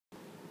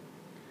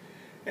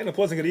And a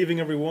pleasant good evening,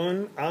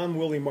 everyone. I'm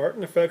Willie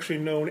Martin,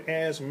 affectionately known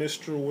as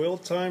Mr. Will.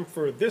 Time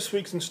for this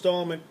week's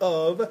installment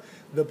of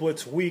the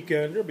Blitz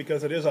Weekender,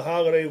 because it is a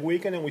holiday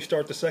weekend and we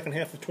start the second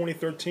half of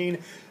 2013.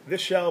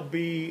 This shall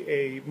be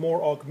a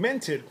more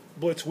augmented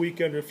Blitz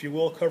Weekender, if you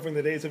will, covering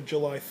the days of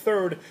July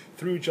 3rd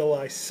through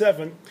July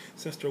 7th,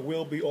 since there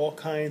will be all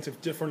kinds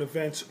of different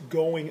events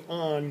going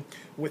on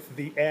with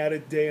the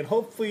added day. And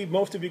hopefully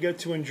most of you get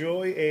to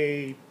enjoy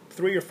a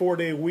 3 or 4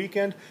 day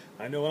weekend.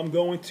 I know I'm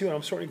going to, and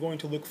I'm certainly going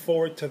to look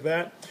forward to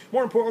that.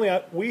 More importantly,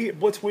 we at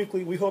Blitz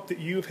Weekly, we hope that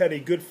you've had a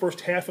good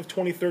first half of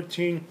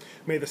 2013.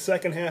 May the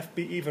second half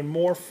be even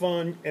more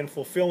fun and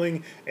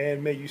fulfilling,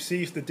 and may you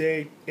seize the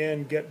day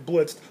and get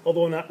blitzed,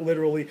 although not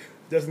literally.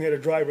 Designate a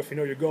driver if you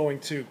know you're going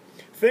to.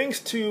 Things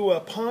to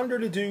ponder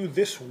to do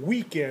this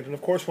weekend, and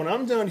of course when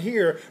I'm done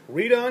here,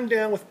 read on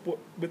down with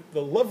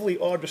the lovely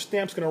Audra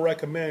Stamp's going to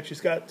recommend.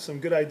 She's got some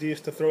good ideas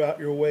to throw out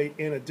your way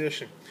in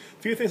addition.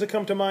 A few things that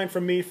come to mind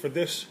for me for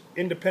this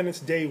Independence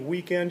Day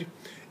weekend.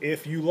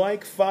 If you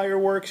like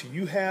fireworks,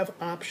 you have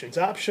options.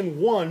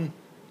 Option 1,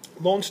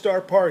 Lone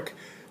Star Park,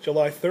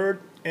 July 3rd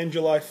and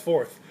July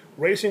 4th.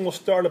 Racing will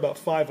start about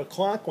 5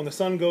 o'clock. When the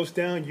sun goes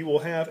down, you will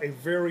have a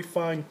very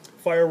fine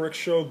fireworks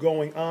show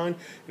going on.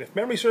 And if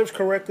memory serves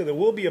correctly, there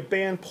will be a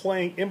band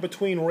playing in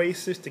between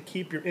races to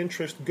keep your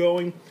interest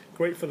going.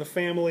 Great for the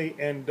family,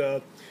 and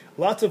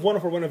lots of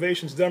wonderful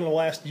renovations done in the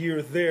last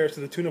year there to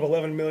the tune of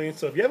 $11 million.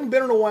 So if you haven't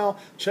been in a while,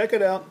 check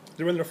it out.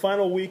 They're in their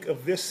final week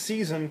of this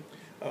season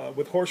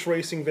with horse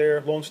racing there.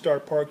 Lone Star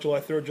Park,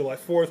 July 3rd, July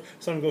 4th.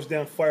 Sun goes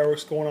down,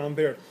 fireworks going on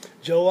there.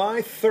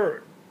 July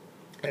 3rd.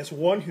 As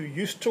one who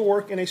used to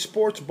work in a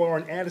sports bar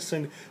in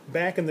Addison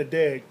back in the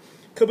day,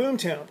 Kaboom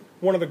Town,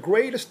 one of the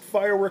greatest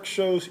fireworks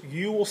shows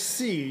you will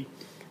see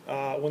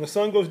when the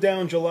sun goes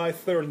down July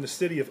 3rd in the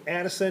city of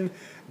Addison.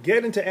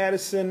 Get into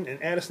Addison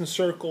and Addison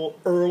Circle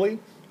early.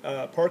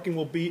 Parking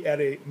will be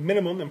at a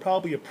minimum and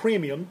probably a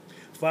premium.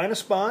 Find a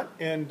spot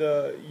and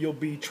you'll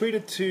be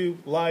treated to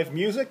live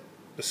music,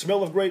 the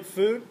smell of great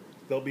food.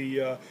 There'll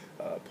be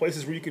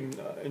places where you can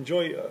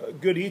enjoy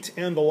good eats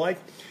and the like.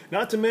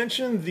 Not to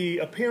mention the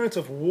appearance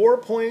of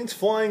warplanes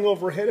flying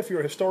overhead if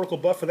you're a historical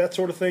buff for that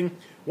sort of thing.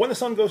 When the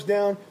sun goes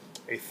down,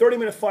 a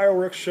 30-minute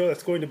fireworks show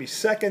that's going to be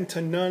second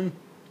to none.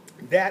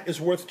 That is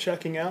worth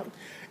checking out.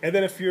 And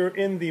then if you're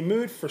in the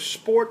mood for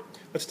sport,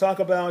 let's talk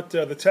about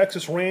the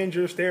Texas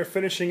Rangers. They're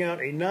finishing out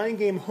a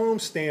 9-game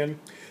homestand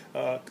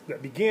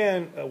that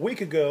began a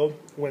week ago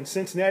when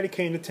Cincinnati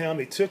came to town.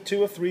 They took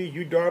 2 of 3.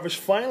 Yu Darvish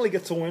finally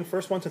gets a win.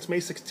 First one since May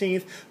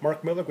 16th.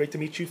 Mark Miller, great to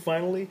meet you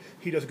finally.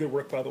 He does good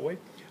work, by the way,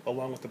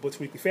 along with the Blitz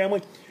Weekly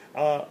family.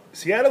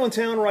 Seattle in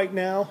town right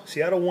now.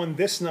 Seattle won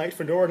this night,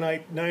 Fedora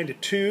night,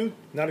 9-2.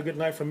 Not a good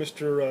night for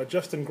Mr.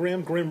 Justin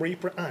Grimm, Grim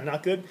Reaper.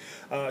 Not good.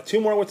 2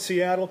 more with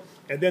Seattle.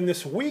 And then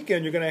this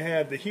weekend, you're going to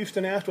have the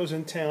Houston Astros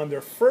in town.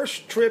 Their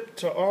first trip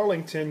to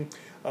Arlington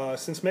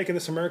since making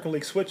this American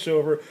League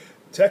switchover.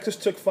 Texas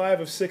took 5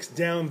 of 6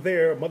 down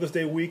there, Mother's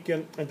Day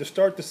weekend, and to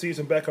start the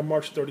season back on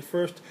March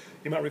 31st,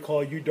 you might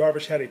recall Yu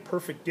Darvish had a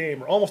perfect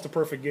game, or almost a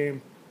perfect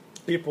game,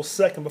 April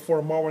 2nd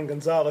before Marwin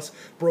Gonzalez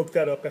broke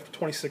that up after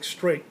 26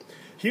 straight.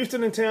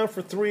 Houston in town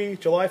for 3.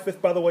 July 5th,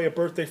 by the way, a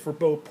birthday for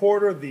Bo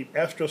Porter, the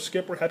Astro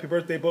skipper. Happy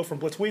birthday, Bo, from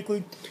Blitz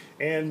Weekly.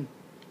 And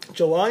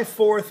July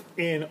 4th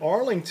in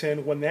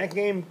Arlington, when that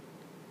game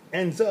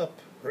ends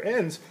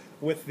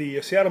with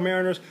the Seattle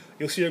Mariners,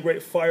 you'll see a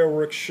great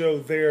fireworks show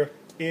there.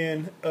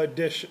 In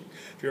addition,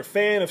 if you're a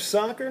fan of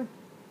soccer,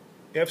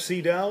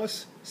 FC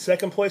Dallas,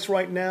 second place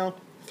right now,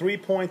 3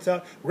 points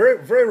out.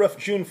 Very, very rough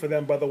June for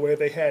them, by the way.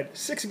 They had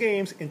 6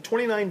 games in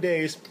 29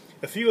 days.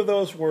 A few of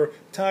those were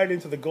tied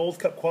into the Gold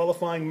Cup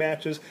qualifying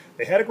matches.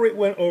 They had a great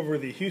win over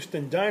the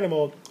Houston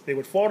Dynamo. They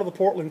would fall to the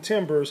Portland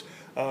Timbers.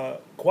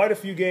 Quite a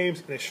few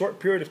games in a short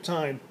period of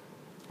time.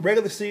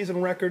 Regular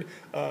season record,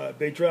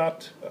 they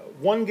dropped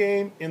 1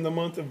 game in the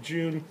month of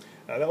June.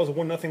 That was a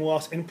 1-0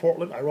 loss in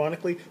Portland,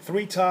 ironically.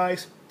 3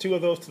 ties, 2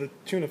 of those to the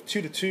tune of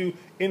 2-2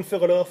 in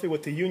Philadelphia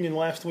with the Union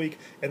last week,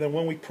 and then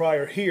 1 week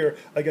prior here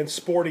against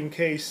Sporting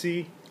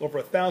KC. Over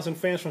 1,000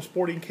 fans from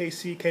Sporting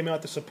KC came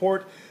out to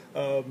support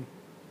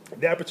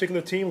that particular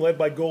team, led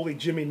by goalie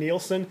Jimmy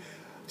Nielsen.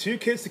 2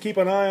 kids to keep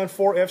an eye on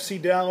for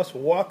FC Dallas.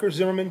 Walker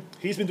Zimmerman,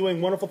 he's been doing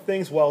wonderful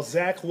things while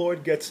Zach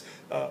Lloyd gets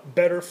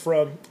better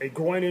from a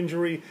groin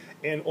injury,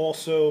 and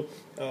also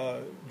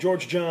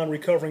George John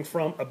recovering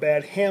from a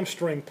bad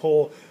hamstring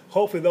pull.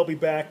 Hopefully they'll be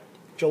back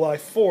July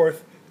 4th.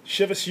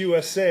 Chivas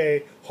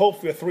USA,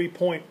 hopefully a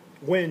 3-point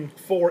win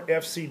for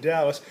FC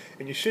Dallas,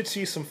 and you should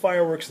see some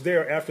fireworks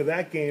there after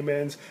that game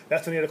ends.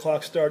 That's an 8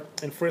 o'clock start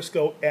in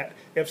Frisco at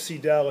FC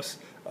Dallas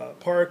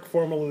Park,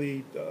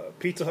 formerly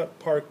Pizza Hut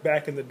Park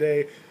back in the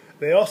day.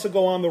 They also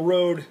go on the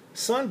road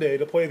Sunday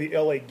to play the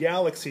LA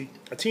Galaxy,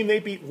 a team they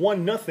beat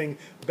 1-0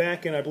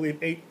 back in, I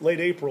believe, late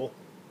April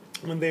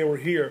when they were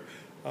here.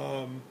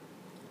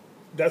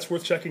 that's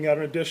worth checking out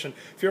in addition.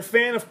 If you're a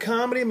fan of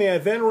comedy, may I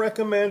then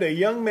recommend a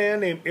young man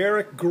named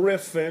Eric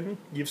Griffin.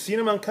 You've seen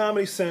him on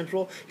Comedy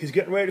Central. He's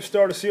getting ready to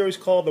start a series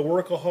called The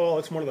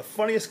Workaholics. One of the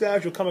funniest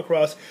guys you'll come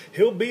across.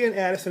 He'll be in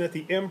Addison at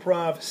the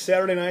Improv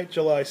Saturday night,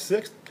 July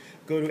 6th.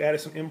 Go to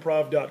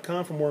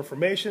addisonimprov.com for more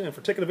information. And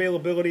for ticket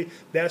availability,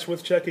 that's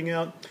worth checking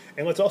out.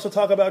 And let's also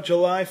talk about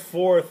July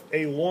 4th,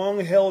 a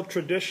long-held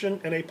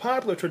tradition and a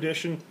popular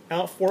tradition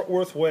out Fort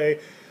Worth way.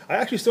 I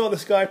actually saw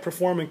this guy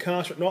perform in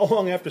concert not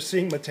long after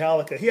seeing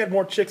Metallica. He had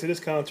more chicks at his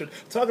concert.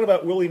 Talking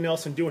about Willie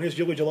Nelson doing his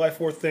July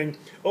 4th thing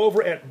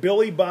over at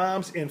Billy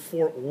Bob's in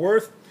Fort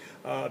Worth.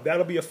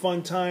 That'll be a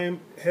fun time.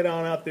 Head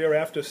on out there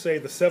after, say,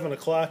 the 7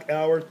 o'clock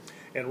hour.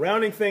 And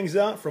rounding things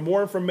out, for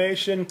more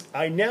information,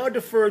 I now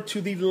defer to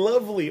the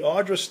lovely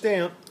Audra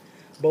Stamp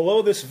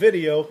below this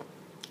video.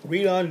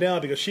 Read on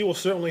down because she will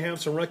certainly have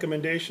some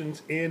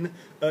recommendations in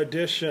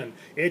addition.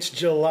 It's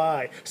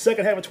July.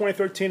 Second half of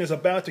 2013 is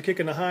about to kick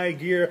into high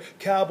gear.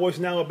 Cowboys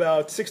now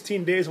about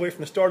 16 days away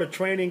from the start of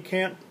training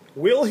camp.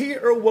 Will he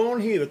or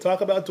won't he? To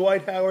talk about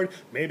Dwight Howard,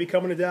 maybe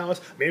coming to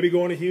Dallas, maybe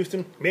going to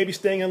Houston, maybe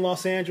staying in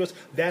Los Angeles.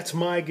 That's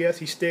my guess.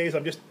 He stays.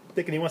 I'm just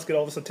thinking he wants to get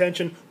all this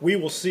attention. We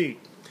will see.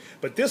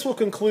 But this will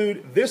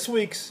conclude this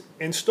week's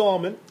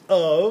installment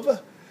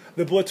of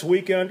the Blitz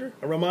Weekender.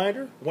 A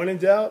reminder, when in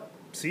doubt,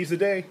 seize the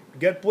day,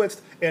 get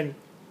blitzed. And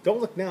don't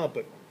look now,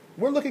 but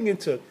we're looking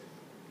into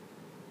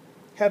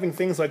having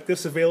things like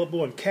this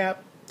available in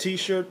cap,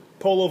 t-shirt,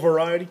 polo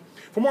variety.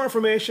 For more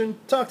information,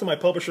 talk to my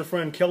publisher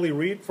friend Kelly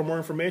Reed for more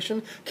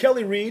information.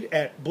 Kelly Reed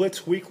at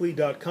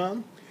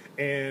blitzweekly.com.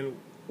 And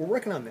we're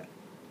working on that,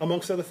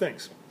 amongst other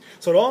things.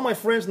 So to all my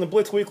friends in the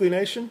Blitz Weekly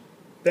Nation,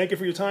 thank you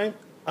for your time.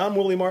 I'm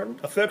Willie Martin,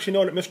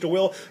 affectionately known as Mr.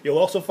 Will. You'll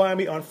also find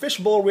me on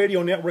Fishbowl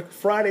Radio Network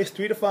Fridays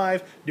 3 to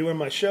 5 doing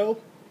my show,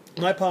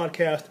 my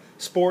podcast,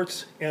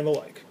 sports, and the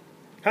like.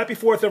 Happy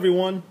 4th,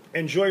 everyone.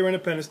 Enjoy your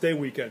Independence Day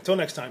weekend. Until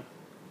next time.